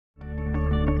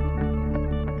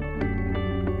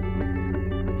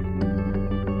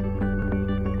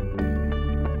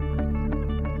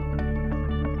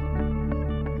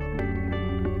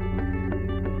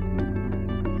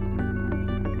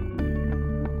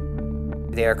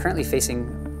They are currently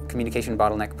facing communication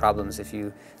bottleneck problems. If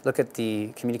you look at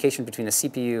the communication between the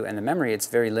CPU and the memory, it's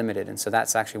very limited, and so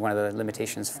that's actually one of the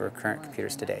limitations for current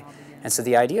computers today. And so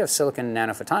the idea of silicon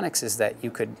nanophotonics is that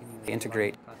you could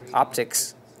integrate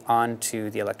optics onto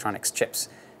the electronics chips,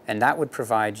 and that would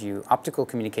provide you optical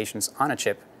communications on a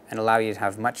chip and allow you to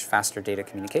have much faster data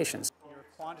communications.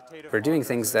 We're doing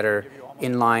things that are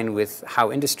in line with how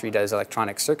industry does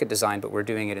electronic circuit design, but we're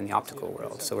doing it in the optical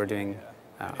world. So we're doing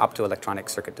optoelectronic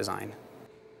circuit design.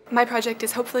 My project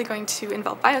is hopefully going to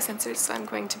involve biosensors, so I'm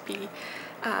going to be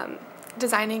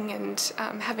designing and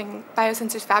having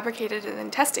biosensors fabricated and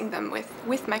then testing them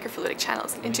with microfluidic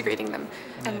channels and integrating them.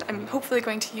 And I'm hopefully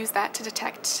going to use that to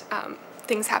detect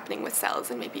things happening with cells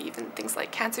and maybe even things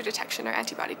like cancer detection or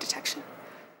antibody detection.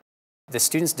 The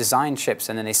students design chips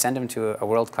and then they send them to a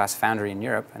world-class foundry in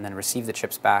Europe and then receive the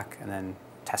chips back and then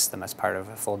test them as part of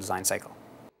a full design cycle.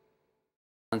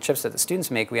 On chips that the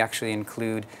students make, we actually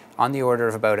include on the order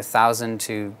of about 1,000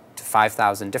 to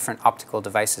 5,000 different optical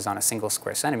devices on a single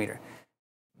square centimeter.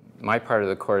 My part of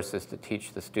the course is to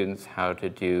teach the students how to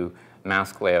do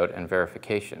mask layout and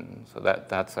verification. So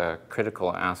that's a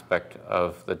critical aspect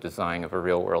of the design of a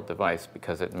real-world device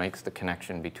because it makes the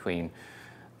connection between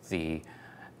the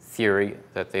theory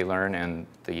that they learn and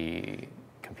the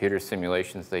computer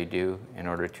simulations they do in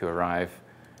order to arrive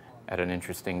at an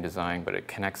interesting design, but it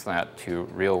connects that to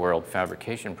real-world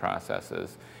fabrication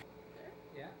processes.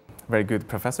 Very good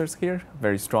professors here,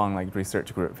 very strong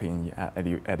research group at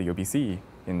UBC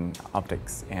in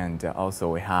optics, and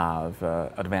also we have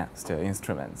advanced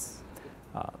instruments.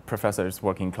 Professors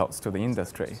working close to the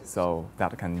industry, so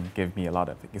that can give me a lot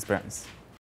of experience.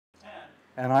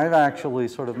 And I've actually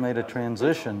sort of made a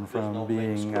transition from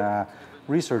being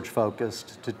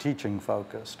research-focused to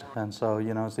teaching-focused. And so,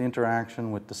 it's the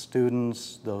interaction with the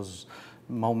students, those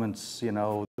moments,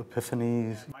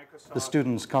 epiphanies. The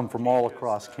students come from all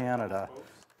across Canada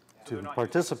to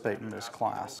participate in this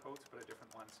class.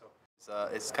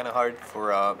 It's kind of hard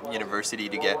for a university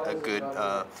to get a good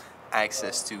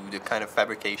access to the kind of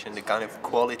fabrication, the kind of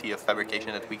quality of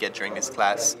fabrication that we get during this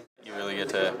class. You really get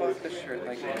to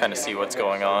kind of see what's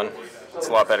going on. It's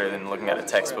a lot better than looking at a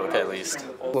textbook, at least.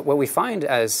 What we find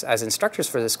as instructors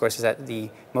for this course is that the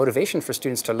motivation for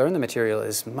students to learn the material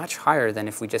is much higher than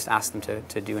if we just ask them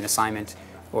to do an assignment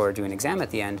or do an exam at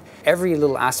the end. Every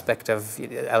little aspect of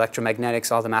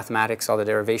electromagnetics, all the mathematics, all the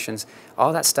derivations,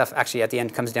 all that stuff actually at the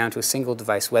end comes down to a single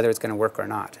device, whether it's going to work or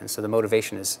not. And so the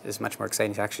motivation is much more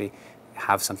exciting to actually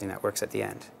have something that works at the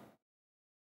end.